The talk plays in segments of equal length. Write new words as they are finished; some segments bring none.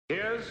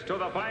Here's to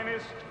the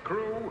finest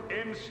crew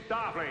in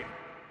Starfleet.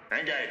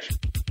 Engage.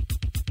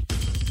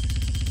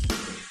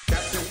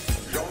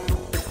 Captain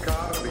Jean-Luc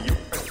Picard of the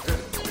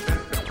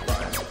USS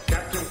Enterprise.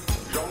 Captain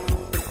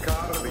Jean-Luc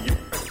Picard of the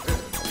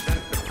USS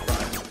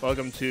Enterprise.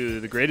 Welcome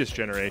to The Greatest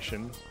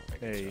Generation,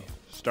 a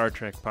Star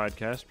Trek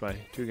podcast by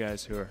two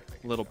guys who are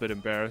a little bit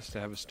embarrassed to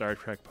have a Star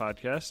Trek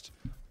podcast.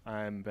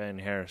 I'm Ben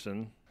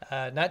Harrison.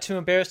 Not too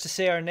embarrassed to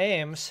say our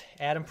names.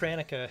 Adam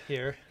Pranica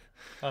here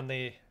on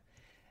the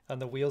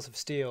Wheels of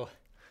Steel.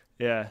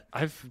 Yeah,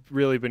 I've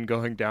really been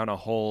going down a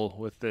hole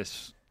with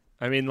this.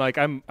 I mean, like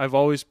I've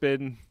always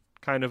been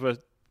kind of a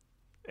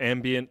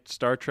ambient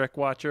Star Trek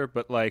watcher,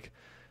 but like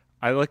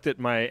I looked at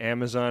my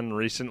Amazon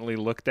recently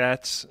looked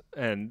at,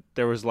 and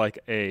there was like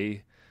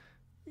a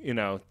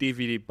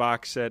DVD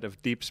box set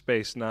of Deep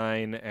Space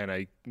Nine and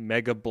a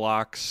Mega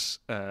Bloks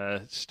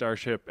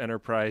Starship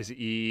Enterprise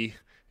E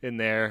in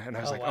there, and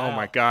I was like, wow. Oh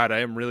my god, I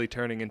am really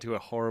turning into a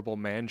horrible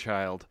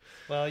man-child.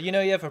 Well, you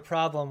have a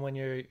problem when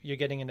you're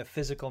getting into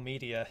physical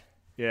media.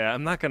 Yeah,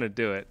 I'm not gonna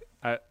do it.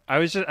 I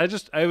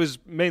was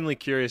mainly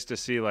curious to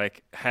see,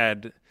 like,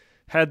 had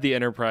the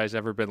Enterprise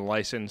ever been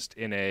licensed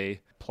in a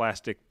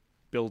plastic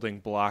building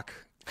block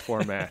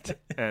format,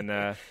 and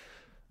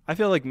I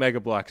feel like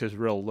Mega Bloks is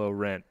real low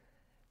rent.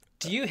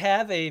 Do you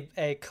have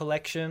a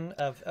collection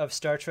of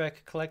Star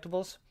Trek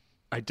collectibles?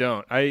 I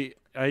don't.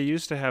 I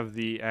used to have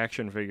the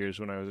action figures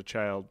when I was a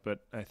child, but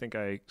I think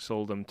I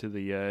sold them to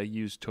the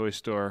used toy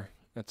store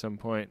at some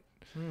point.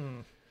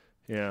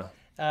 Yeah.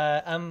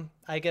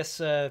 I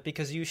guess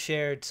because you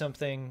shared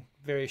something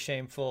very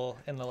shameful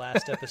in the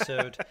last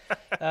episode,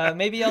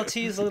 maybe I'll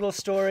tease a little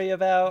story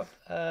about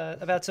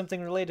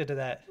something related to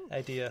that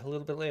idea a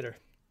little bit later.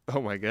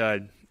 Oh my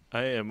god,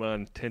 I am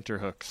on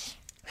tenterhooks.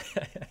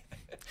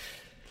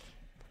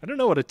 I don't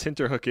know what a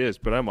tenterhook is,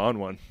 but I'm on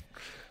one.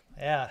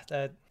 Yeah,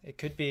 it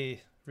could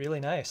be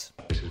really nice.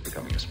 This is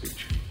becoming a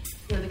speech.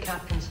 You're the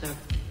captain, sir.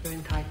 You're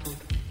entitled.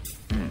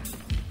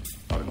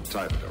 I'm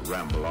entitled to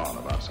ramble on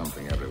about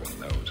something everyone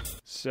knows.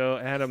 So,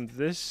 Adam,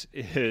 this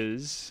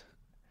is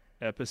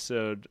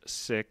episode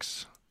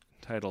 6,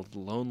 titled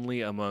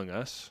Lonely Among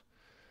Us.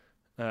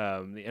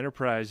 The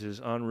Enterprise is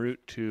en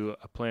route to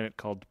a planet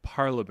called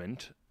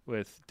Parliament,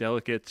 with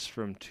delegates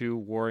from 2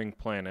 warring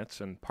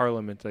planets, and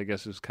Parliament, I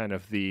guess, is kind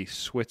of the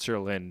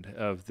Switzerland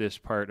of this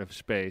part of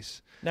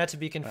space. Not to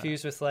be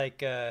confused with,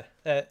 like, a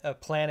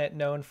planet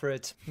known for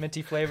its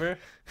minty flavor.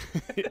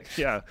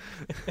 Yeah.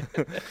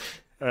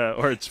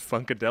 Or its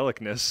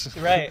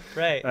funkadalicness. Right.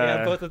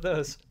 Yeah, both of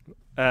those.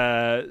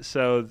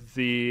 So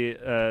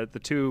the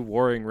 2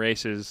 warring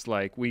races,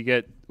 like,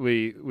 we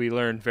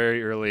learn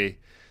very early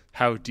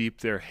how deep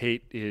their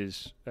hate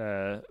is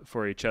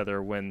for each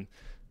other when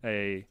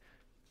a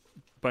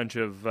bunch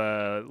of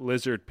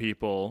lizard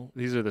people,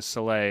 these are the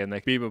Soleil, and they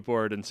beam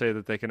aboard and say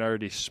that they can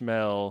already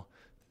smell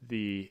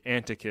the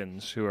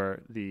Antikins, who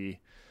are the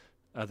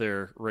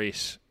other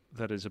race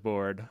that is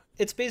aboard.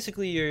 It's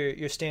basically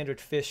your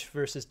standard fish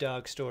versus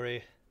dog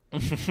story.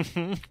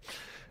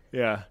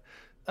 Yeah.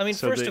 I mean,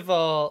 so first of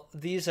all,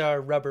 these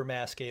are rubber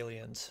mask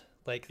aliens.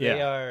 Like,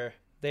 they are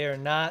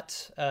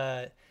not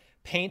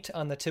paint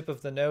on the tip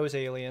of the nose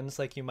aliens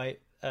like you might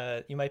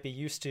be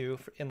used to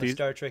in the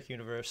Star Trek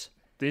universe.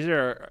 These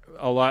are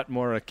a lot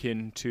more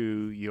akin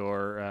to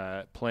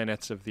your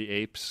Planets of the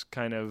Apes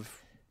kind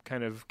of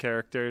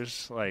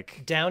characters,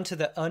 like down to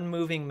the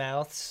unmoving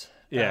mouths.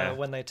 Yeah.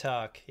 When they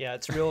talk. Yeah,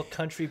 it's real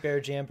Country Bear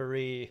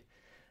Jamboree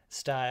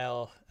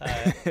style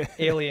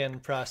alien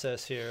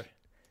process here.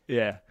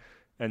 Yeah.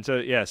 And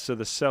so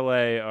the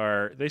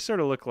Soleil they sort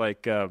of look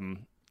like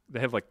they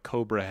have like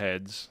cobra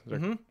heads.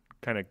 They're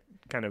kind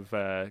of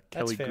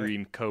Kelly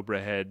green cobra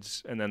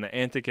heads, and then the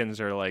Antikins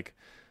are like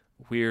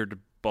weird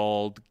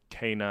bald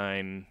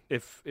canine.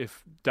 If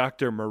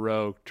Dr.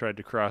 Moreau tried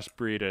to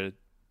crossbreed a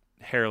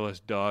hairless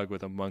dog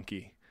with a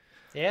monkey.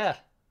 Yeah,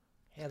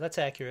 that's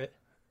accurate.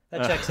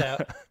 That checks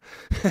out.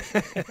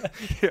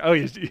 Oh,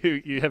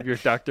 you have your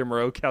Dr.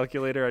 Moreau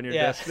calculator on your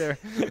desk there?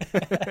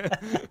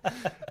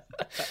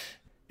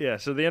 Yeah,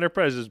 so the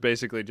Enterprise is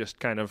basically just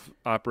kind of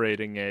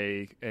operating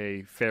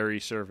a ferry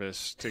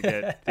service to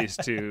get these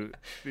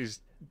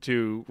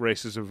two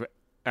races of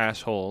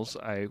assholes,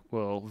 I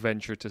will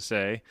venture to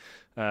say,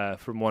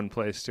 from one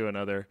place to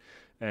another.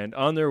 And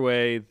on their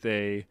way,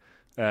 they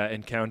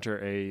encounter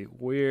a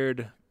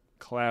weird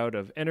cloud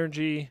of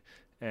energy,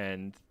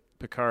 and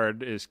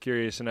Picard is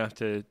curious enough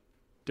to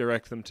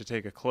direct them to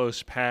take a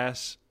close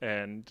pass,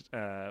 and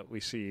we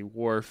see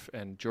Worf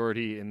and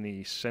Geordi in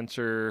the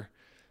sensor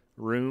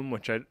room,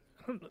 which I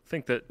don't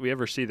think that we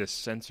ever see this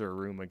sensor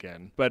room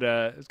again. But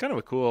it's kind of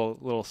a cool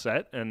little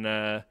set, and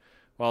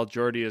while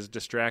Geordi is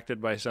distracted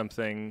by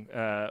something,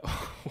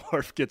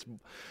 Worf gets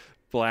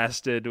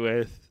blasted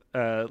with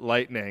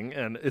lightning,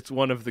 and it's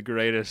one of the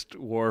greatest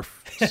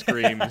Worf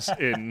screams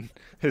in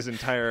his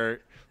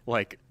entire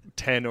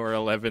 10 or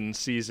 11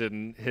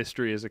 season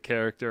history as a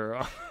character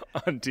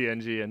on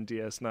TNG and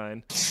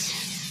DS9.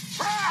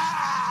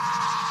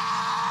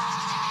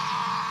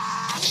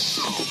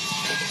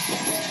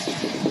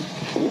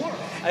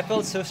 I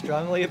felt so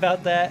strongly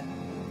about that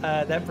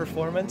that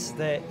performance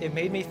that it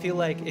made me feel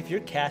like if you're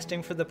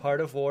casting for the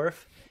part of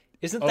Worf,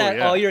 isn't Oh, that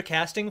yeah. all you're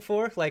casting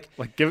for? Like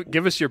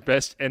give us your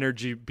best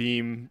energy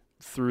beam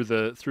through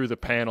the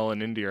panel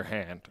and into your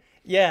hand.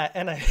 yeah,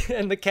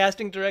 and the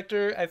casting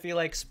director, I feel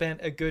like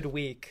spent a good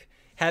week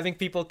having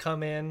people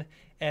come in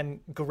and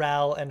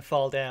growl and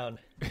fall down.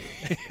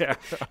 Yeah.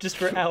 Just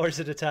for hours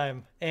at a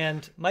time.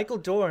 And Michael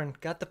Dorn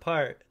got the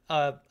part,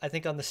 I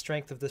think, on the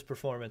strength of this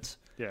performance.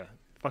 Yeah,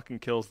 fucking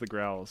kills the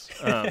growls.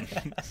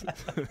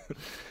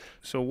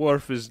 So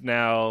Worf is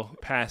now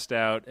passed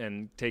out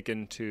and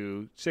taken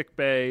to sick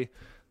bay,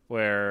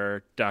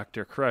 where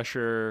Dr.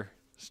 Crusher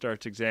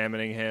starts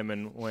examining him,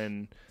 and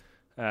when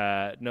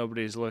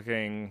nobody's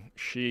looking,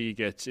 she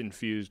gets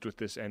infused with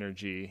this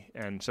energy,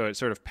 and so it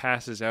sort of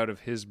passes out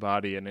of his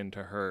body and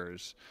into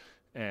hers.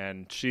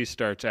 And she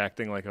starts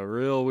acting like a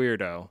real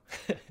weirdo,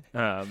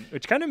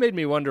 which kind of made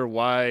me wonder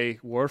why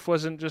Worf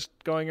wasn't just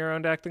going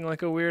around acting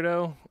like a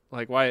weirdo.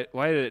 Like, why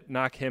did it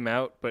knock him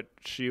out, but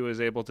she was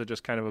able to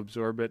just kind of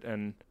absorb it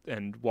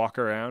and walk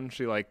around?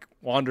 She, like,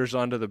 wanders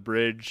onto the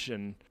bridge,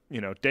 and,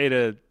 you know,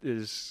 Data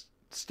is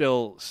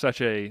still such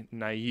a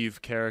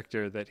naive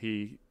character that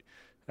he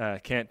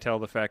can't tell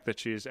the fact that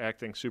she's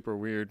acting super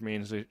weird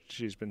means that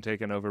she's been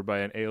taken over by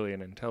an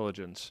alien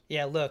intelligence.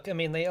 Yeah, look, I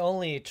mean, they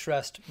only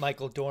trust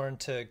Michael Dorn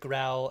to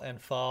growl and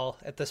fall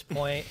at this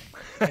point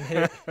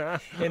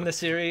in the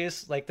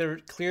series. Like, they're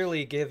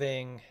clearly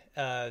giving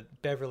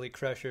Beverly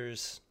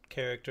Crusher's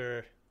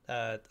character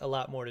a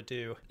lot more to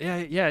do.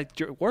 Yeah.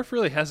 Worf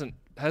really hasn't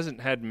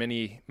had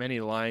many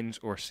lines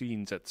or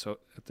scenes at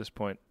this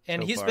point.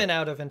 And he's been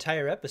out of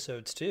entire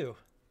episodes, too.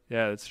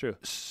 Yeah, that's true.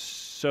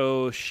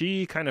 So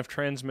she kind of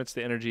transmits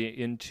the energy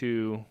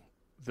into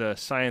the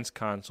science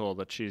console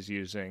that she's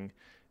using,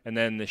 and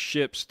then the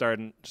ship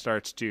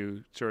starts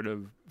to sort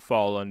of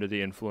fall under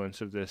the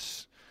influence of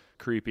this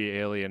creepy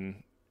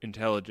alien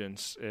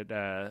intelligence. It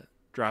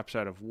drops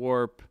out of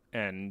warp,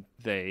 and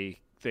they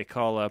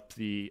call up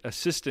the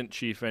assistant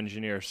chief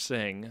engineer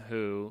Singh,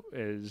 who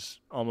is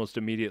almost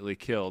immediately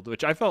killed,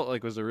 which I felt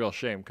like was a real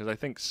shame, because I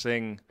think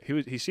Singh,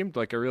 he seemed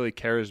like a really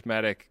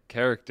charismatic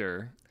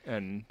character.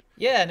 And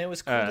yeah, and it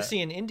was cool to see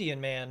an Indian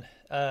man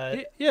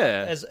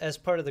as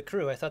part of the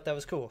crew. I thought that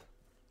was cool.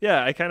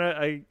 Yeah, I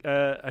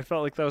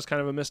felt like that was kind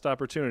of a missed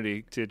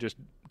opportunity to just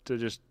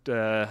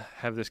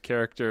have this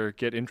character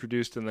get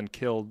introduced and then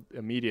killed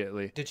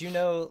immediately. Did you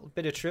know, a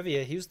bit of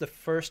trivia, he was the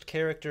first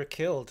character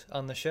killed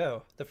on the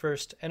show, the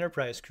first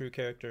Enterprise crew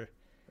character.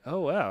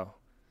 Oh, wow.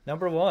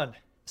 Number 1.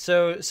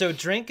 So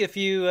drink if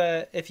you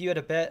had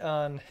a bet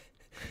on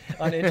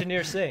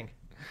Engineer Singh.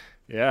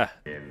 Yeah.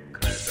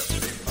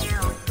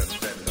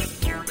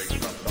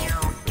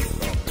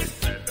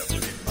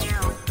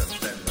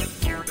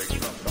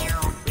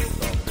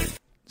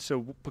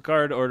 So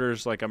Picard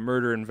orders like a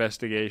murder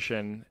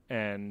investigation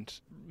and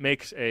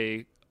makes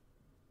a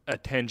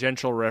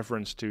tangential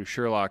reference to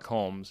Sherlock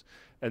Holmes,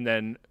 and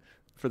then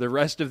for the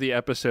rest of the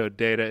episode,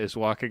 Data is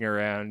walking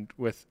around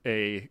with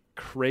a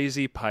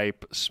crazy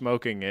pipe,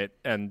 smoking it,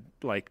 and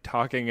like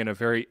talking in a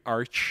very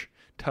arch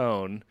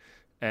tone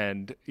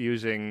and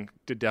using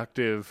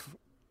deductive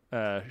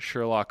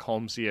Sherlock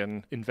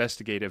Holmesian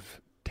investigative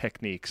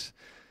techniques,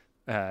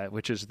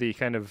 which is the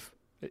kind of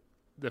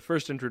the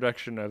first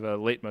introduction of a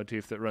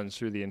leitmotif that runs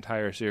through the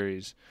entire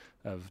series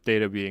of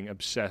Data being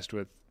obsessed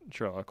with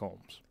Sherlock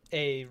Holmes.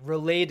 A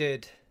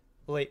related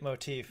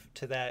leitmotif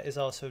to that is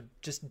also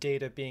just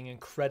Data being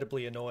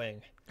incredibly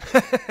annoying.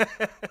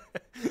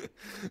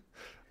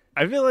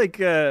 I feel like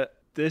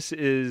this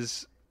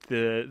is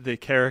the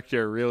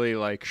character really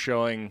like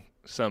showing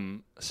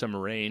some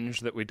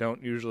range that we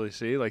don't usually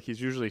see. Like, he's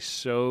usually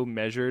so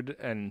measured,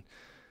 and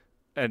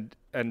Brent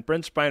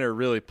Spiner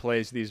really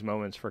plays these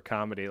moments for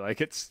comedy. Like,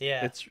 it's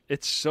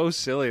so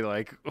silly.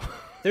 Like,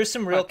 there's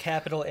some real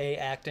capital A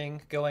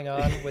acting going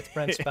on with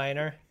Brent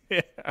Spiner.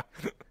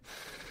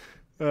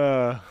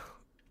 Yeah.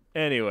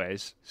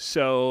 Anyways,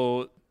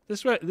 so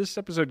this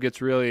episode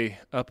gets really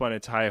up on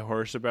its high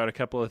horse about a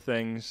couple of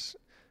things.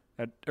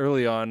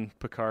 Early on,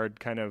 Picard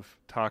kind of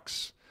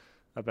talks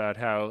about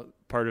how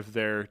part of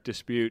their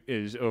dispute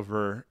is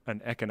over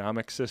an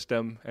economic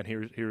system, and he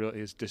really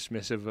is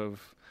dismissive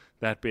of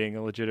that being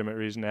a legitimate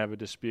reason to have a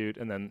dispute.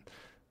 And then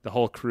the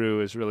whole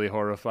crew is really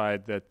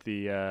horrified that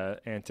the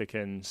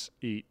Antikins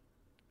eat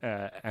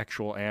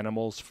actual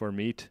animals for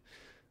meat.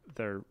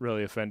 They're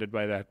really offended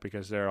by that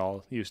because they're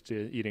all used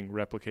to eating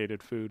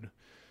replicated food.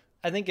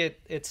 I think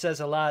it says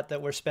a lot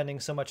that we're spending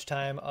so much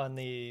time on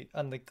the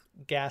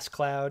gas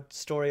cloud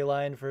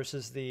storyline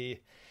versus the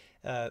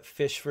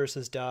fish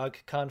versus dog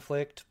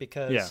conflict,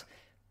 because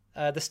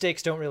the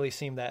stakes don't really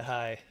seem that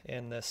high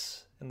in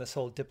this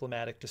whole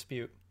diplomatic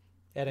dispute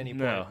at any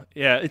point. No,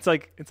 yeah, it's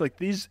like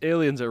these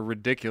aliens are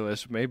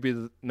ridiculous.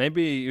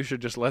 Maybe you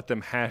should just let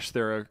them hash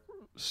their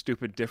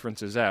stupid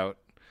differences out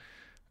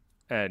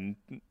and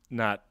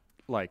not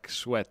like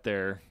sweat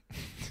their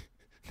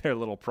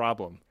little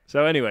problem.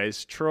 So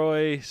anyways,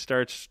 Troy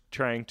starts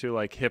trying to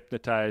like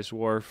hypnotize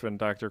Worf and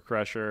Dr.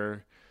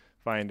 Crusher,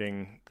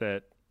 finding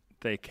that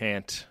they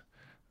can't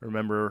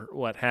remember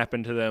what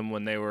happened to them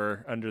when they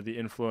were under the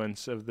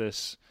influence of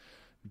this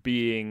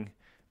being,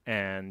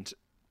 and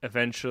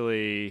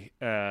eventually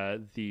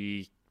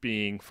the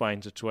being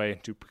finds its way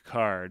into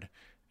Picard,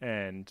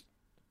 and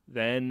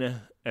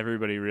then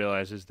everybody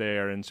realizes they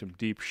are in some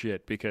deep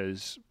shit,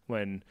 because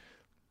when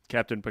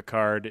Captain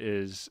Picard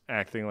is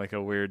acting like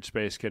a weird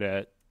space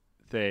cadet,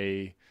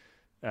 nobody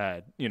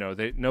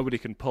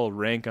can pull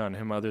rank on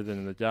him other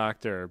than the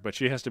doctor, but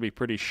she has to be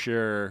pretty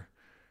sure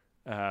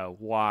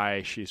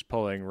why she's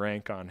pulling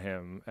rank on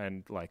him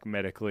and like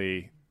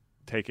medically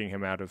taking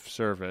him out of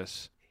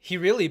service. He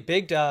really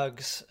big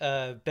dogs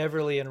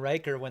Beverly and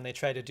Riker when they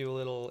try to do a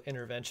little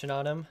intervention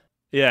on him.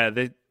 Yeah,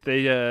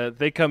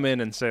 they come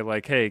in and say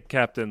like, "Hey,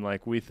 Captain,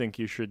 like we think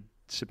you should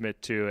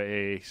submit to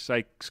a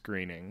psych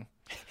screening."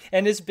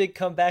 And his big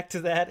comeback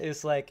to that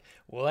is like,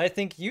 "Well, I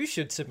think you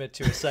should submit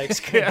to a psych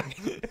screening."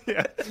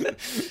 Yeah.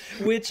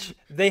 Which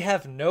they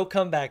have no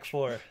comeback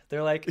for.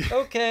 They're like,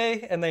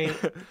 "Okay," and they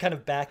kind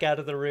of back out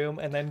of the room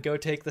and then go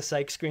take the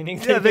psych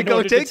screening. Yeah, they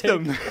go take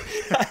them.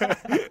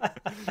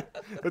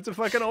 It's a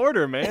fucking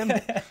order,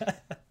 man.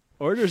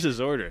 Orders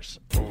is orders.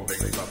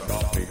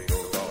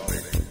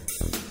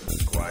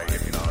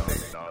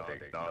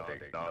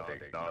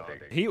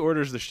 He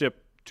orders the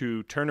ship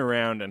to turn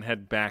around and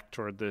head back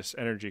toward this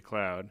energy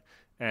cloud,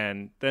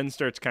 and then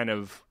starts kind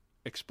of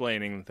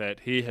explaining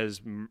that he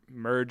has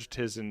merged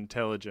his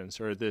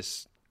intelligence, or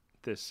this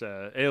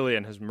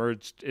alien has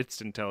merged its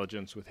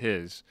intelligence with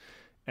his,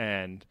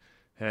 and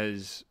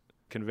has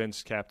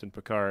convinced Captain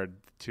Picard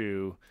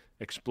to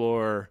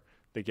explore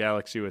the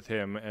galaxy with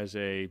him as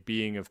a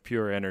being of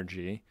pure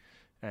energy,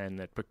 and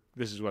that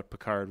this is what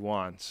Picard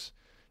wants.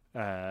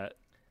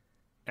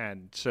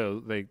 And so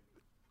they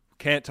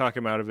can't talk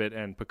him out of it,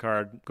 and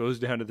Picard goes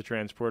down to the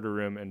transporter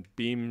room and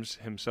beams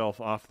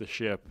himself off the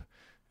ship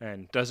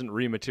and doesn't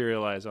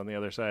rematerialize on the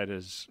other side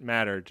as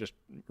matter, just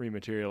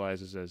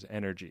rematerializes as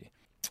energy.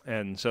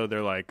 And so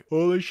they're like,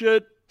 "Holy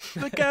shit,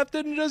 the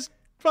captain just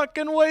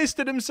fucking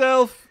wasted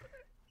himself."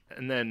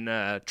 And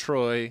then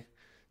Troy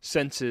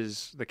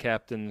senses the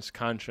captain's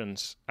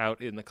conscience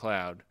out in the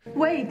cloud.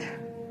 Wait!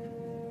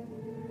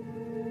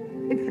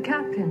 It's the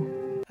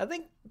captain. I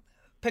think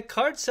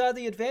Picard saw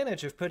the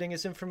advantage of putting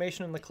his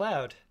information in the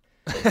cloud.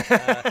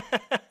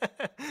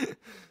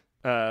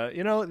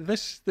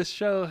 This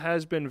show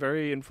has been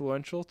very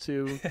influential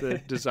to the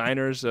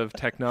designers of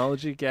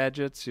technology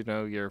gadgets. You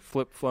know, your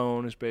flip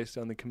phone is based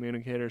on the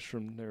communicators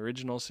from the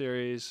original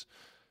series.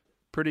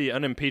 Pretty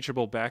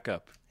unimpeachable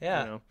backup.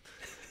 Yeah. You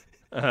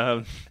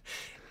know?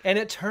 And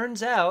it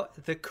turns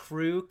out the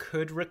crew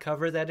could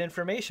recover that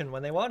information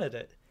when they wanted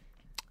it.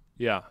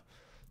 Yeah.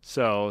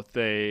 So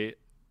they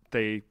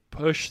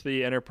push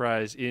the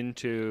Enterprise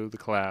into the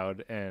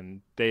cloud,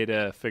 and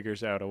Data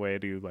figures out a way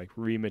to like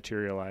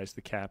rematerialize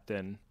the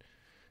captain,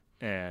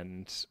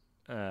 and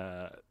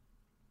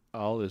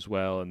all is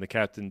well. And the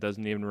captain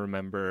doesn't even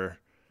remember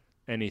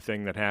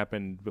anything that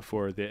happened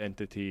before the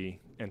entity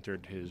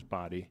entered his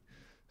body.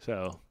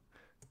 So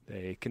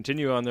they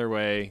continue on their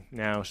way,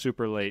 now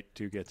super late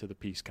to get to the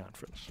peace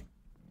conference.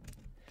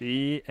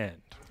 The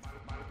end.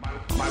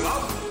 My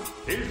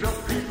love is a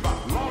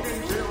fever,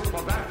 longing till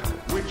for that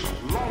which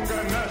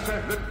longer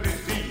nurseth the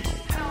disease.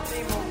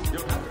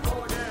 You'll have to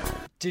go again.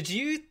 Did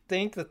you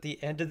think that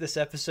the end of this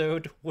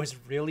episode was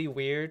really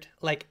weird?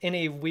 Like in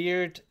a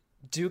weird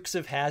Dukes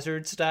of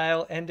Hazzard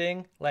style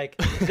ending? Like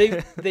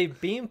they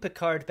beam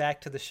Picard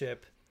back to the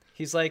ship.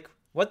 He's like,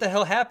 "What the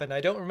hell happened?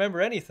 I don't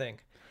remember anything."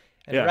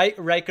 And Yeah.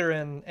 Riker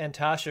and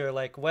Tasha are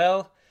like,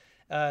 "Well,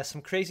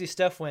 some crazy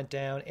stuff went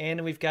down,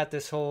 and we've got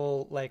this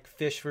whole like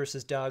fish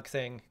versus dog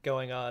thing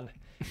going on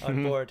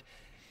board."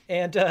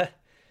 And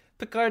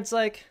Picard's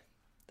like,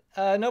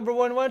 "Number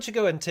one, why don't you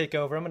go ahead and take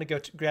over? I'm going to go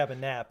grab a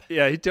nap."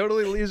 Yeah, he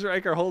totally leaves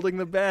Riker holding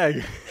the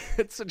bag.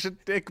 It's such a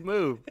dick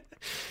move.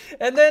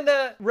 And then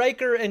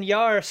Riker and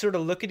Yar sort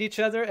of look at each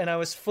other, and I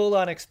was full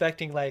on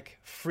expecting like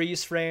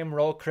freeze frame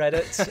roll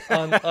credits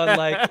on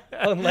that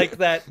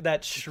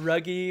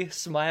shruggy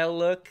smile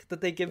look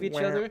that they give each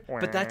other.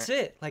 But that's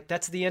it. Like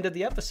that's the end of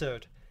the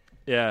episode.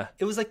 Yeah.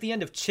 It was like the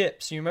end of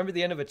Chips. You remember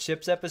the end of a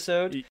Chips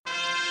episode?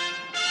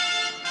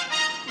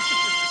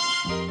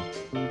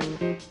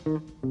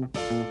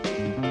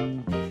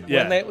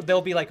 Yeah. When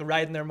they'll be like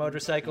riding their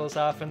motorcycles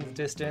off in the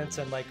distance,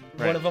 and like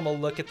one of them will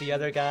look at the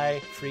other guy,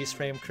 freeze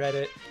frame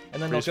credit,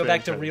 and then they'll go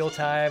back to real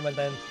time, and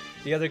then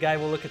the other guy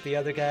will look at the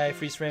other guy,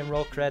 freeze frame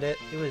roll credit.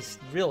 It was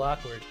real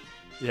awkward.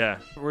 Yeah.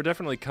 We're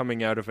definitely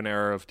coming out of an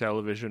era of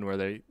television where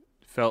they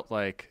felt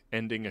like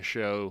ending a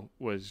show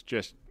was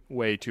just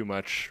way too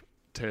much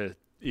to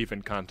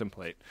even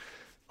contemplate.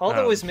 All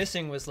that was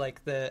missing was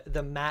like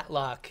the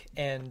Matlock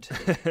and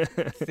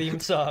theme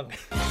song.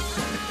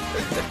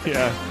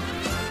 Yeah.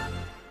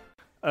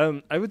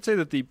 I would say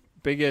that the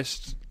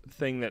biggest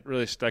thing that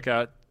really stuck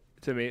out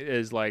to me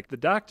is like the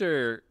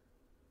Doctor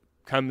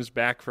comes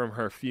back from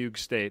her fugue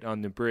state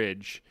on the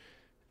bridge,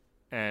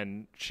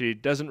 and she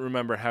doesn't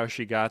remember how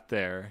she got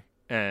there,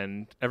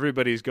 and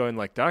everybody's going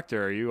like,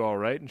 "Doctor, are you all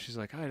right?" And she's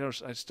like, I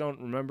just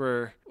don't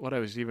remember what I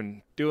was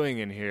even doing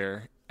in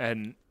here."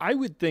 And I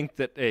would think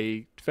that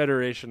a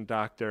Federation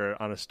doctor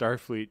on a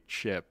Starfleet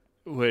ship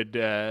would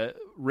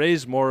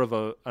raise more of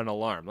an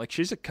alarm. Like,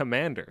 she's a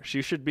commander.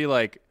 She should be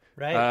like,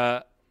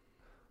 right.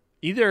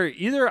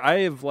 Either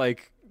I have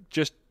like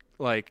just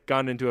like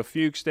gone into a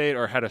fugue state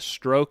or had a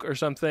stroke or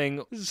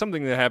something. This is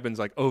something that happens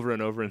like over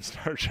and over in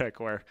Star Trek,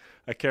 where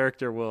a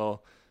character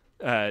will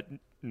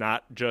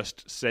not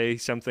just say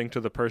something to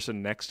the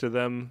person next to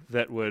them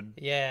that would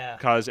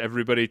cause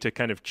everybody to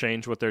kind of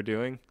change what they're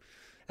doing.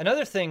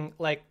 Another thing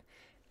like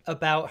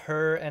about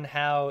her and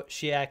how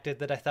she acted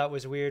that I thought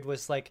was weird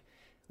was like,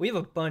 we have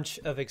a bunch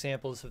of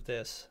examples of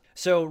this.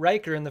 So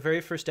Riker in the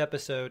very first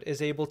episode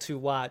is able to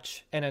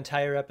watch an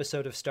entire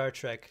episode of Star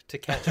Trek to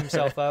catch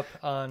himself up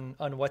on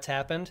what's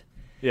happened.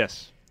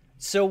 Yes.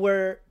 So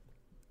we're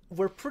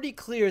pretty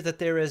clear that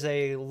there is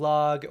a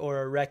log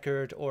or a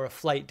record or a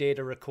flight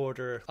data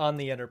recorder on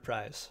the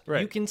Enterprise.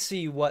 Right. You can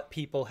see what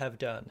people have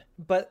done.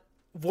 But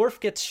Worf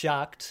gets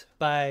shocked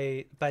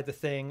by the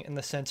thing in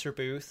the sensor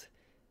booth.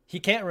 He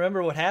can't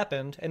remember what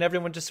happened, and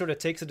everyone just sort of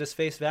takes it as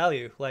face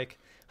value. Like,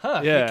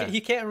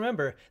 he can't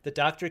remember. The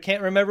doctor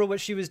can't remember what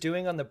she was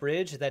doing on the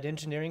bridge, that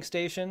engineering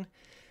station.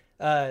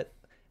 A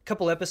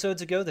couple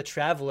episodes ago, the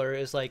Traveler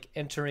is like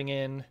entering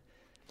in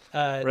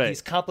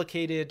these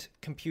complicated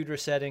computer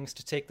settings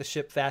to take the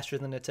ship faster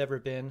than it's ever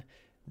been.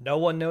 No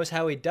one knows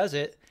how he does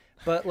it,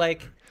 but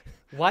like,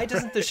 why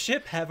doesn't the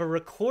ship have a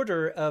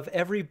recorder of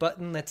every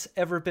button that's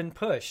ever been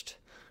pushed?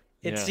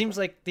 It seems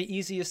like the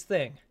easiest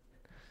thing.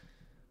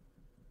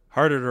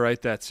 Harder to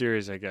write that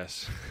series, I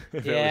guess,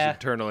 if it was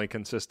eternally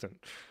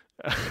consistent.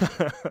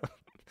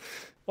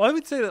 Well, I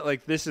would say that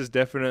like this is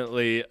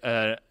definitely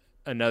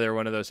another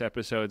one of those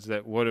episodes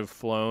that would have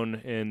flown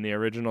in the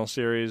original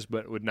series,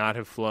 but would not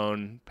have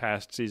flown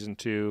past season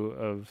 2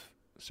 of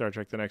Star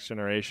Trek: The Next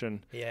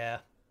Generation. Yeah.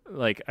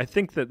 Like, I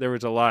think that there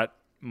was a lot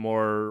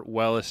more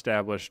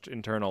well-established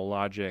internal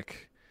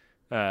logic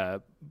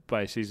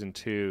by season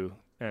 2,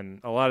 and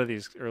a lot of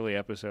these early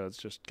episodes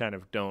just kind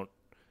of don't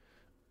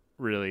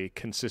really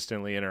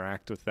consistently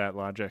interact with that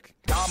logic.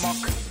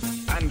 Darmok,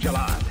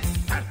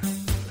 Angelad, and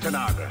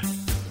Tanagra.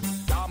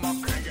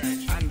 Darmok,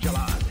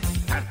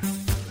 Angelad, and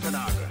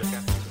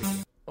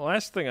Tanagra. The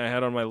last thing I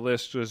had on my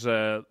list was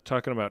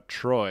talking about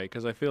Troy,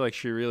 because I feel like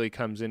she really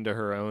comes into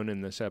her own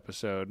in this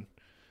episode.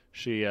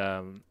 She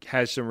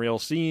has some real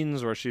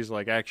scenes where she's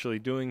like actually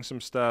doing some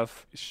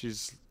stuff.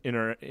 She's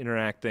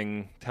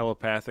interacting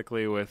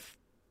telepathically with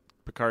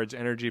Picard's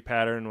energy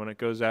pattern when it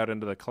goes out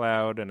into the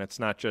cloud, and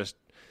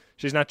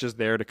she's not just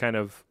there to kind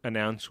of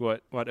announce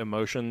what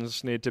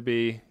emotions need to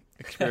be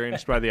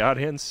experienced by the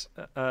audience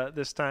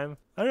this time.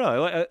 I don't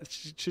know.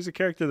 She's a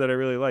character that I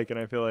really like, and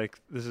I feel like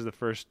this is the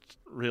first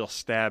real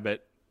stab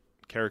at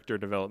character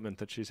development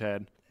that she's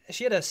had.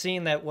 She had a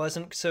scene that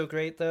wasn't so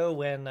great, though,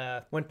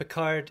 when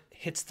Picard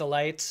hits the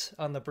lights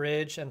on the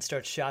bridge and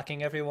starts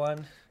shocking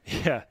everyone.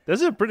 Yeah,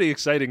 this is a pretty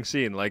exciting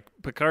scene. Like,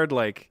 Picard,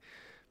 like,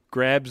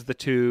 grabs the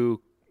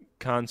two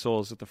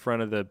consoles at the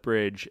front of the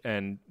bridge,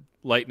 and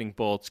lightning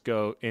bolts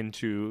go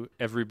into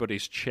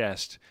everybody's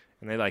chest,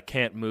 and they like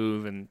can't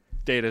move, and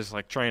Data's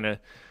like trying to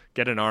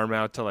get an arm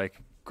out to like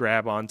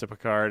grab onto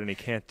Picard, and he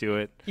can't do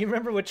it. You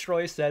remember what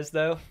Troy says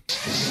though?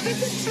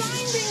 This is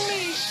blinding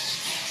me.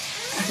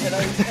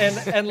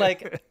 And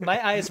like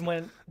my eyes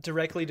went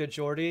directly to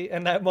Geordi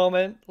in that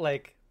moment,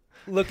 like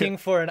looking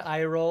for an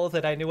eye roll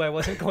that I knew I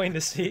wasn't going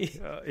to see.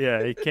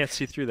 Yeah, he can't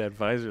see through that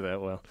visor that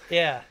well.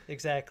 Yeah,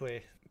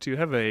 exactly. Do you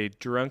have a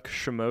drunk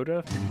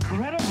Shimoda?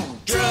 Incredible.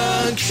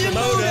 Drunk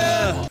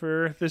Shimoda!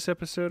 For this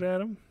episode,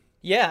 Adam?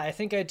 Yeah, I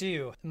think I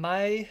do.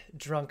 My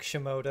drunk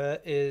Shimoda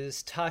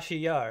is Tasha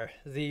Yar,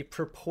 the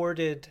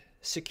purported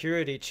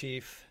security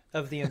chief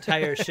of the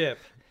entire ship.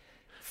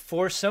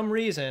 For some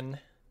reason,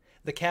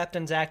 the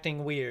captain's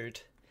acting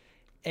weird,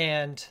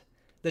 and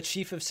the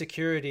chief of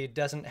security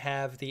doesn't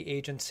have the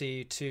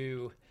agency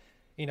to,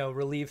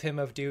 relieve him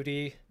of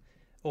duty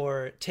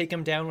or take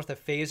him down with a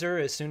phaser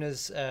as soon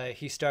as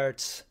he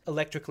starts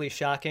electrically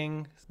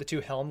shocking the two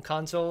helm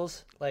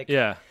consoles. Like,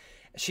 yeah,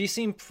 she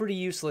seemed pretty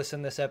useless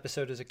in this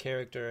episode as a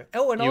character.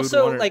 Oh, and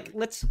also, like,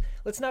 let's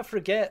not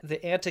forget the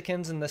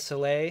Antikins and the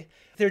Soleil.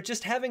 They're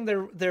just having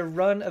their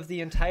run of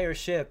the entire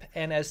ship,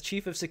 and as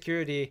chief of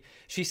security,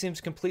 she seems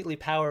completely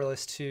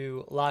powerless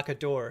to lock a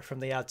door from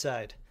the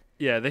outside.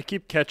 Yeah, they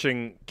keep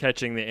catching the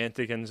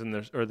Antikins and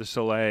the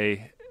Soleil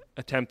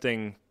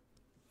attempting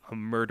a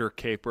murder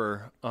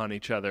caper on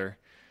each other.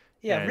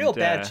 Yeah, and, real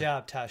bad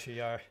job, Tasha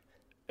Yar.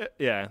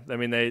 Yeah, I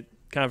mean, they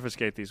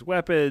confiscate these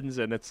weapons,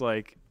 and it's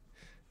like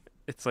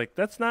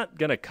that's not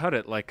gonna cut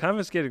it. Like,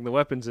 confiscating the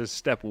weapons is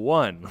step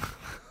one.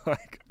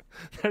 Like,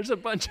 there's a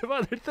bunch of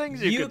other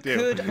things you could do. You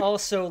could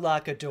also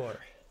lock a door.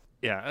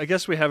 Yeah, I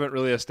guess we haven't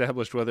really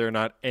established whether or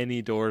not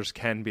any doors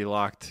can be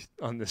locked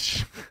on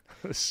this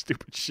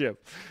stupid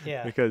ship.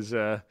 Yeah, because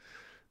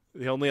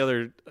the only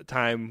other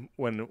time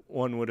when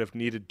one would have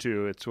needed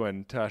to, it's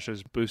when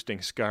Tasha's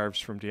boosting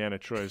scarves from Deanna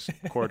Troy's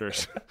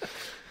quarters.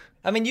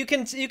 I mean, you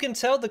can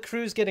tell the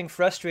crew's getting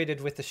frustrated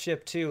with the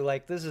ship too.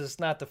 Like, this is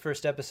not the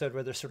first episode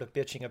where they're sort of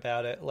bitching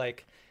about it.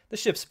 Like, the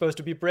ship's supposed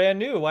to be brand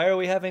new. Why are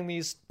we having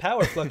these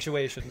power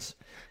fluctuations?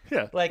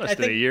 Yeah, Like, less I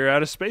than a think- year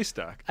out of space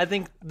dock. I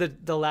think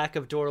the lack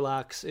of door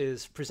locks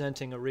is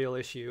presenting a real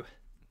issue.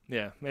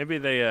 Yeah, maybe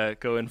they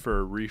go in for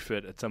a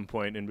refit at some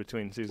point in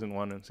between season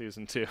 1 and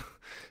season 2.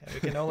 We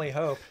can only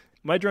hope.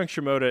 My drunk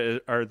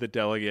Shimoda are the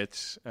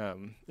delegates.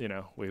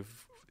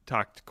 We've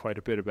talked quite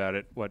a bit about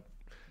it.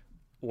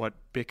 What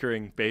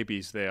bickering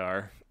babies they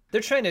are.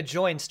 They're trying to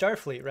join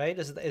Starfleet, right?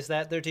 Is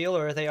that their deal,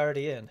 or are they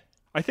already in?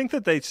 I think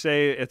that they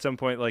say at some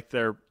point like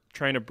they're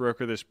trying to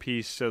broker this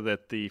peace so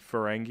that the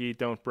Ferengi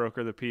don't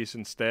broker the peace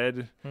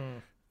instead,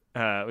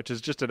 which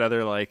is just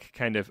another like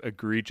kind of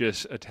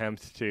egregious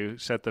attempt to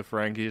set the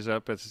Ferengis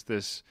up as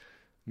this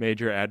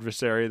major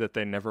adversary that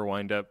they never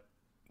wind up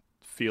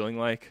feeling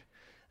like.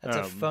 That's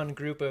a fun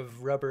group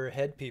of rubber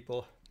head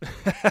people.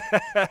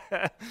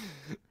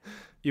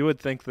 You would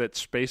think that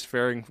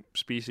spacefaring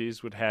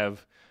species would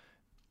have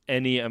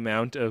any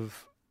amount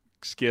of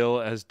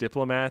skill as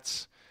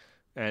diplomats,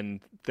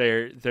 and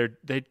they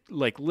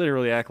like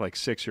literally act like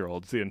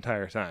 6-year-olds the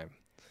entire time,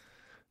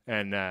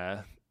 and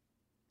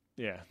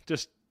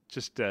just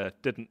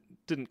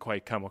didn't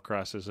quite come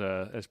across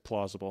as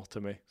plausible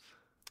to me.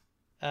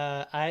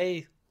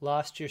 I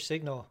lost your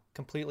signal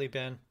completely,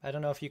 Ben. I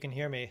don't know if you can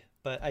hear me,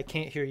 but I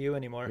can't hear you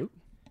anymore. Oop.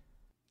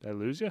 Did I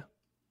lose you?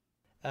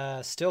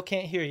 Still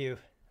can't hear you.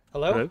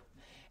 Hello? Hello?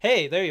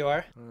 Hey, there you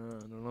are. I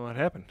don't know what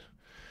happened.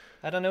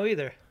 I don't know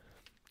either.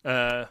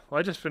 Well,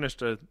 I just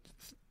finished a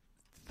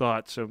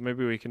thought, so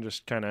maybe we can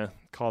just kind of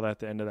call that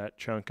the end of that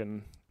chunk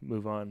and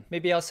move on.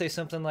 Maybe I'll say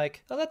something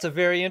like, "Oh, that's a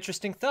very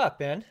interesting thought,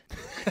 Ben."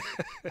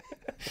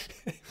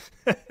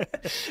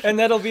 And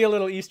that'll be a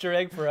little Easter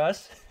egg for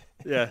us.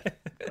 Yeah.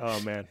 Oh,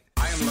 man.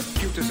 I am the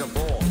cutest of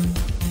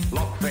all.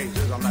 Lock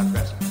phases on that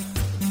vessel.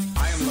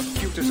 I am the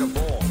cutest of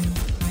all.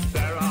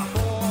 There are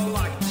 4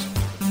 lights.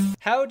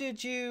 How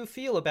did you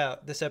feel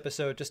about this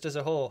episode just as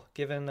a whole,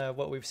 given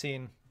what we've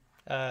seen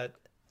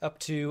up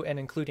to and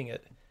including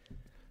it?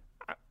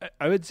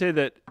 I would say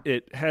that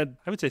it had,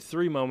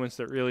 3 moments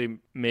that really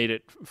made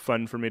it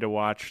fun for me to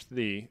watch.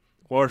 The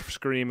Worf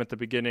scream at the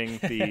beginning,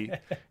 the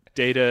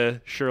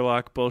Data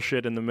Sherlock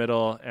bullshit in the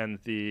middle, and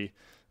the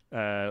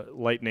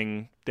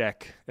lightning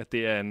deck at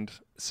the end.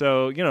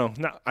 So,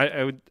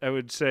 I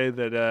would say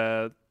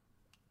that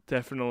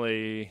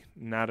definitely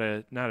not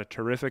a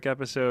terrific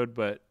episode,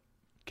 but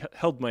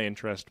held my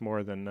interest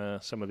more than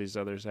some of these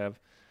others have.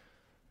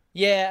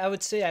 Yeah, I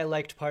would say I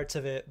liked parts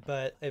of it,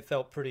 but it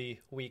felt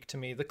pretty weak to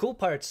me. The cool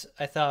parts,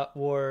 I thought,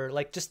 were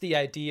like just the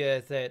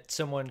idea that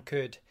someone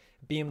could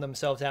beam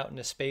themselves out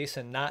into space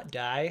and not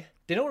die.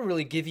 They don't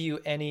really give you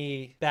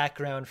any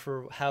background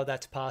for how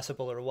that's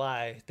possible or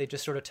why. They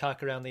just sort of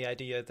talk around the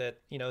idea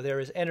that,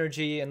 there is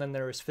energy and then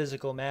there is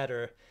physical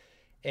matter,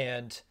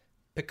 and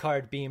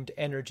Picard beamed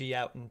energy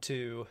out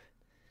into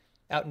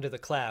the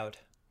cloud.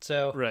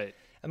 So, right.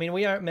 I mean,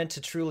 we aren't meant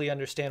to truly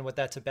understand what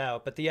that's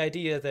about, but the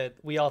idea that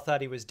we all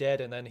thought he was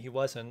dead and then he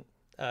wasn't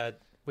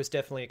was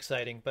definitely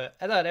exciting. But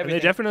I thought everything...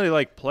 And they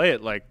definitely play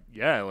it like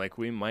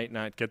we might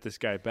not get this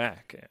guy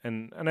back,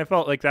 and I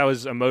felt like that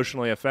was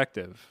emotionally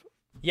effective.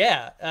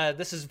 Yeah,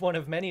 this is one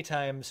of many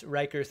times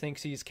Riker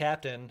thinks he's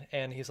captain,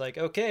 and he's like,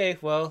 "Okay,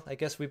 well, I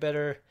guess we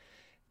better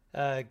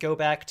go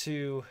back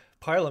to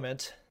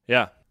Parliament."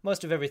 Yeah.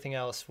 Most of everything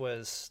else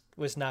was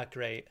not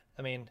great.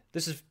 I mean,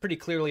 this is pretty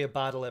clearly a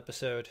bottle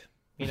episode.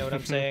 You know what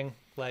I'm saying?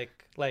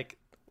 Like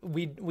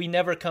we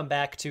never come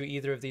back to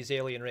either of these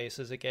alien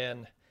races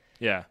again.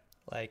 Yeah.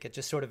 Like it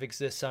just sort of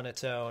exists on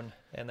its own,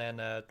 and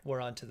then we're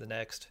on to the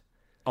next.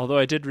 Although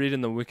I did read in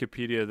the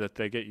Wikipedia that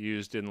they get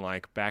used in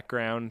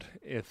background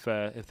if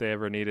they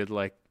ever needed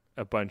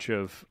a bunch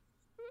of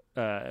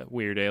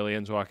weird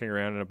aliens walking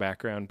around in a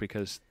background,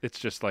 because it's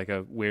just like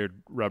a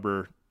weird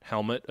rubber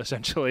helmet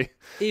essentially.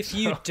 If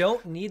you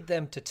don't need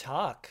them to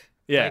talk,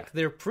 yeah,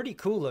 they're pretty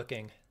cool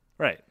looking.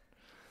 Right.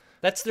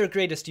 That's their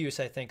greatest use,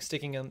 I think,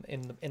 sticking them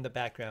in the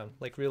background,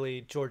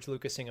 really George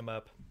Lucasing them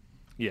up.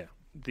 Yeah,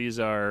 these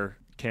are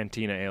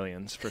Cantina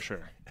Aliens for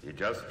sure. He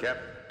just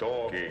kept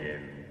talking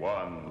in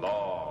one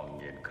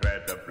long,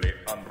 incredibly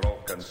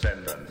unbroken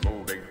sentence,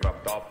 moving from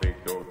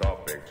topic to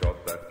topic so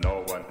that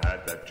no one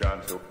had a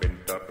chance to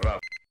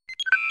interrupt.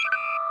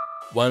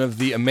 One of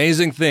the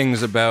amazing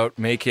things about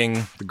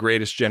making The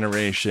Greatest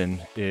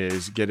Generation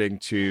is getting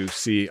to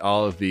see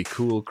all of the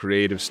cool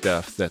creative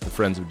stuff that the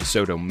Friends of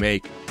DeSoto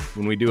make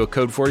when we do a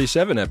Code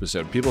 47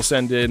 episode. People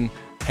send in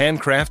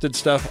handcrafted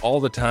stuff all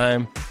the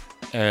time,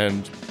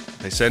 and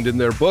they send in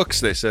their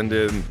books, they send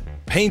in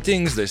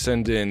paintings, they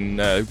send in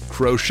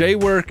crochet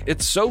work.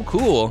 It's so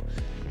cool.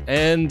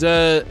 And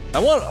I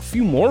want a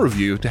few more of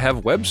you to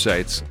have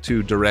websites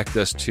to direct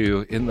us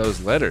to in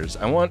those letters.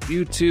 I want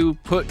you to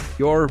put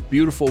your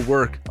beautiful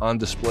work on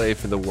display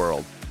for the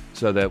world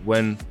so that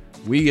when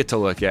we get to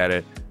look at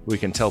it, we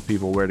can tell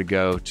people where to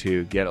go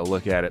to get a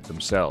look at it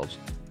themselves.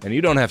 And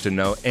you don't have to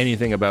know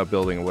anything about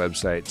building a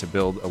website to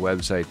build a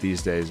website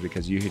these days,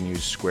 because you can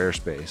use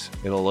Squarespace.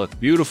 It'll look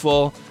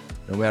beautiful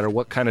no matter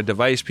what kind of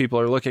device people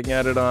are looking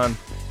at it on.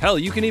 Hell,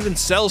 you can even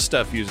sell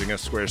stuff using a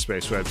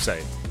Squarespace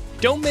website.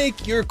 Don't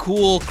make your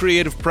cool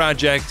creative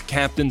project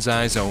captain's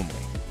eyes only.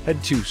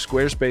 Head to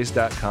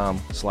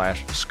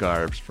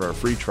squarespace.com/scarves for a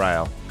free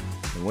trial.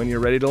 And when you're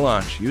ready to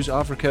launch, use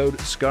offer code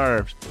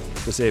SCARVES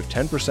to save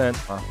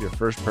 10% off your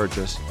first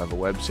purchase of a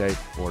website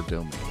or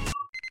domain.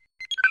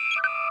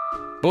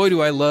 Boy,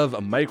 do I love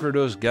a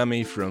microdose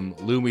gummy from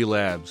Lumi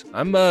Labs.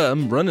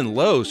 I'm running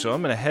low, so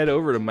I'm going to head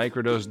over to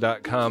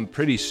microdose.com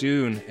pretty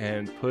soon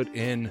and put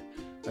in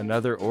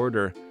another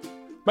order.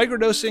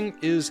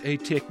 Microdosing is a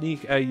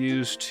technique I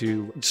use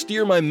to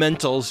steer my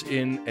mentals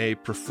in a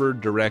preferred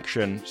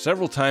direction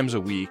several times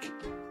a week.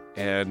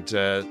 And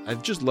I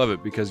just love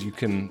it because you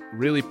can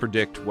really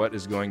predict what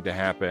is going to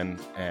happen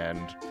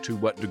and to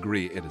what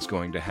degree it is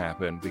going to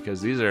happen, because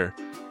these are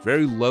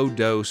very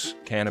low-dose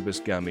cannabis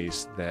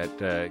gummies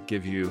that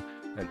give you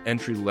an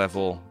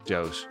entry-level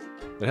dose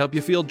that help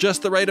you feel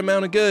just the right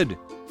amount of good.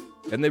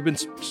 And they've been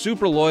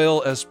super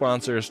loyal as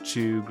sponsors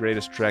to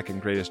Greatest Trek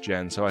and Greatest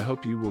Gen, so I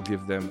hope you will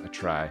give them a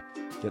try.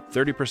 Get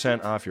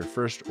 30% off your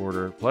first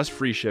order plus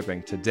free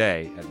shipping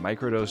today at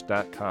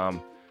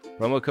microdose.com.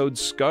 Promo code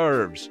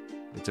SCARVES.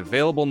 It's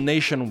available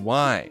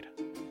nationwide.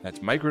 That's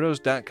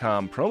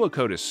microdose.com. Promo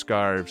code is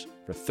SCARVES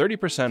for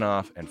 30%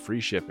 off and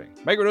free shipping.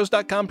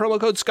 Microdose.com, promo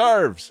code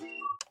SCARVES.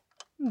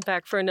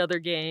 Back for another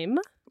game.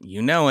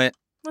 You know it.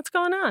 What's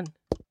going on?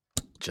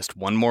 Just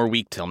one more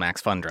week till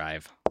Max Fun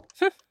Drive.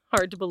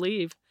 Hard to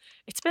believe.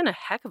 It's been a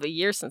heck of a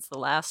year since the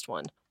last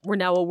one. We're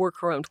now a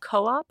worker-owned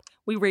co-op.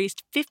 We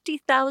raised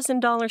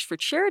 $50,000 for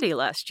charity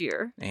last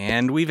year.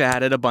 And we've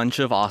added a bunch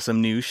of awesome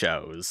new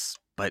shows.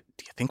 But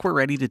do you think we're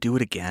ready to do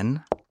it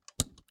again?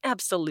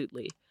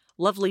 Absolutely.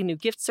 Lovely new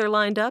gifts are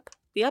lined up.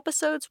 The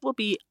episodes will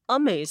be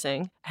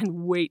amazing.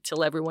 And wait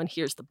till everyone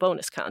hears the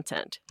bonus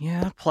content.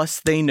 Yeah, plus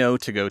they know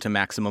to go to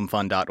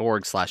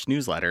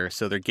MaximumFun.org/newsletter,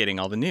 so they're getting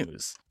all the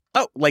news.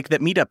 Oh, like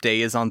that meetup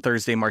day is on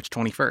Thursday, March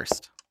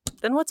 21st.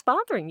 Then what's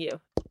bothering you?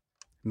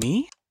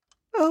 Me?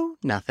 Oh,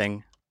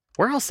 nothing.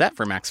 We're all set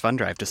for Max Fun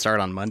Drive to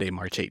start on Monday,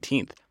 March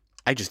 18th.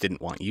 I just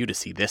didn't want you to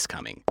see this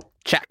coming.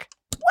 Check.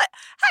 What?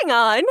 Hang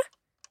on.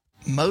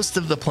 Most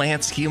of the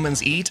plants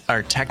humans eat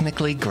are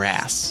technically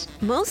grass.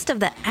 Most of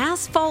the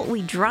asphalt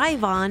we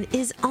drive on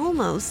is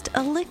almost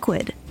a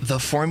liquid. The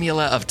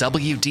formula of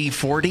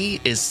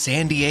WD-40 is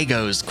San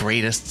Diego's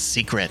greatest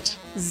secret.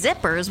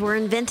 Zippers were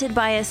invented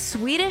by a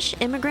Swedish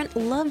immigrant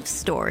love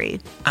story.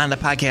 On the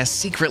podcast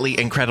Secretly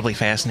Incredibly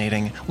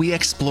Fascinating, we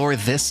explore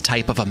this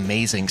type of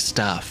amazing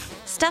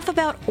stuff. Stuff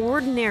about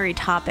ordinary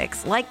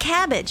topics like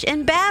cabbage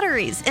and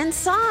batteries and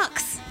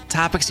socks.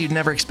 Topics you'd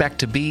never expect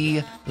to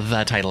be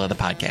the title of the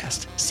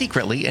podcast.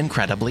 Secretly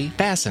Incredibly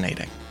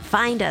Fascinating.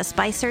 Find us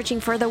by searching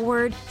for the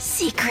word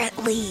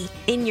secretly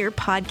in your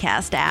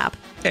podcast app.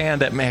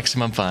 And at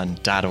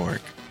MaximumFun.org.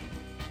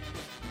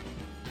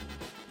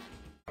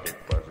 It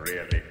was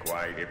really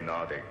quite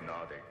hypnotic.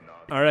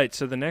 All right,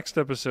 so the next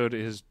episode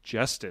is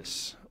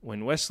Justice.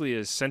 When Wesley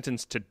is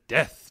sentenced to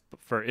death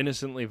for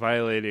innocently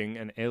violating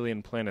an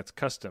alien planet's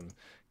custom,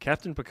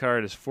 Captain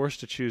Picard is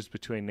forced to choose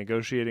between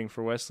negotiating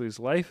for Wesley's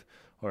life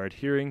or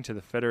adhering to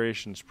the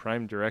Federation's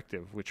prime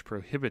directive, which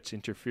prohibits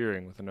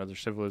interfering with another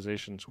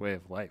civilization's way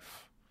of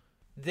life.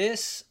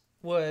 This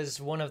was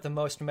one of the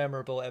most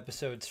memorable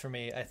episodes for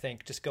me, I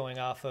think, just going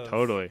off of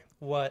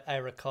what I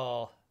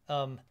recall.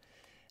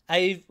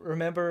 I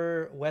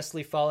remember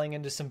Wesley falling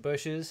into some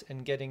bushes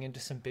and getting into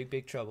some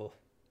big trouble.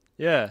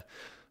 Yeah.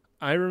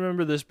 I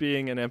remember this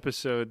being an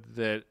episode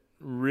that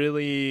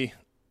really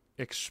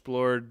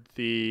explored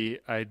the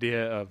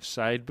idea of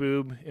side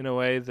boob in a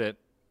way that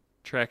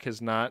Trek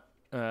has not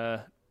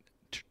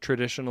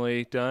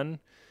traditionally done,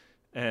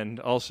 and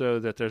also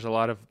that there's a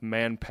lot of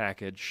man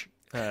package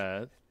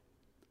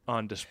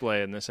on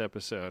display in this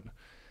episode.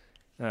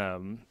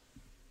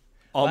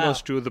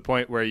 Almost to the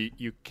point where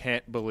you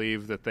can't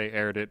believe that they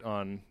aired it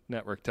on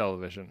network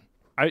television.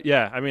 I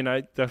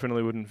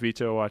definitely wouldn't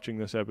veto watching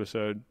this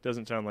episode.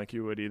 Doesn't sound like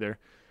you would either.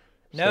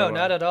 No,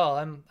 not at all.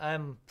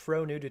 I'm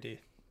pro nudity.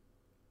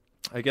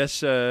 I guess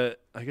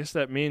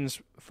that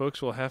means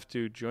folks will have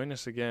to join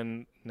us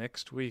again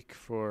next week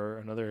for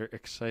another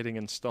exciting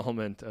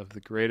installment of The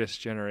Greatest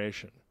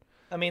Generation.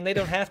 I mean, they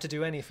don't have to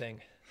do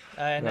anything.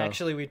 And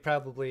actually, we'd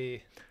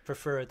probably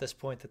prefer at this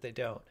point that they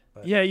don't.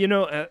 But.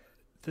 Yeah,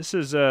 this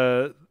is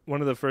one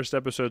of the first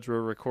episodes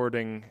we're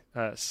recording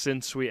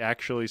since we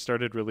actually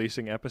started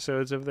releasing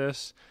episodes of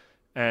this.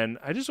 And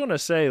I just want to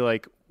say,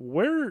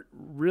 we're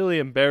really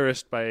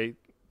embarrassed by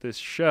this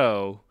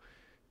show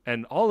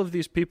and all of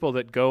these people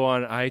that go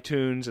on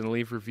iTunes and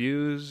leave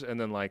reviews and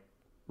then,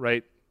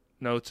 write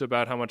notes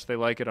about how much they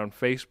like it on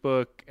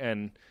Facebook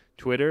and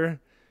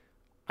Twitter.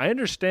 I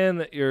understand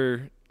that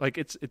you're,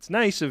 it's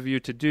nice of you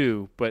to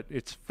do, but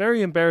it's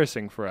very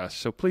embarrassing for us.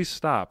 So please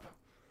stop.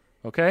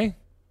 Okay?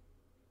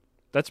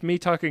 That's me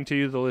talking to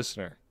you, the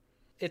listener.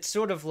 It's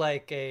sort of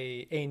like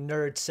a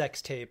nerd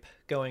sex tape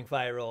going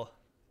viral.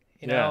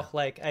 You know,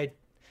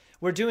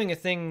 we're doing a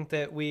thing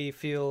that we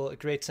feel a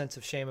great sense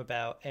of shame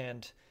about,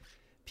 and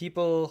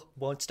people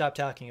won't stop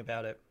talking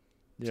about it.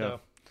 Yeah. So,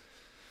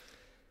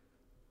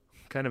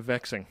 kind of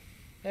vexing.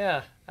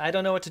 Yeah, I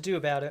don't know what to do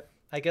about it.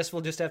 I guess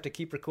we'll just have to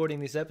keep recording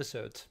these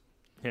episodes.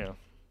 Yeah.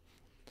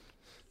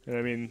 And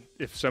I mean,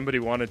 if somebody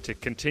wanted to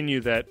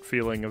continue that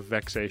feeling of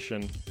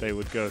vexation, they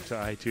would go to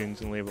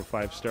iTunes and leave a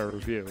 5-star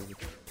review,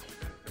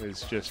 which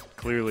is just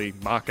clearly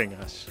mocking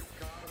us.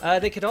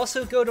 They could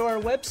also go to our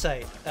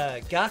website,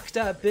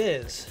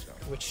 gawk.biz,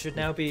 which should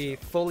now be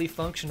fully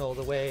functional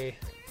the way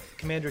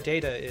Commander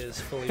Data is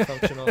fully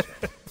functional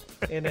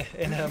in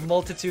a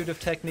multitude of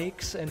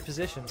techniques and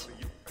positions.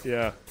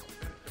 Yeah.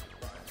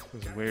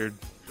 This weird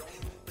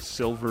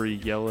silvery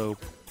yellow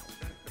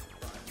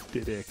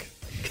dick.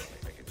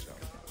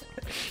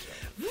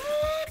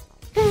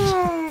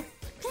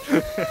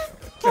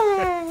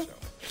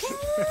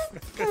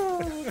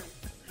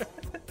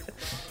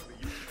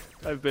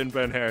 I've been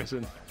Ben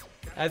Harrison.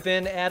 I've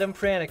been Adam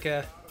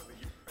Pranica.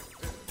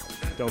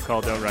 Don't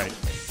call, don't write.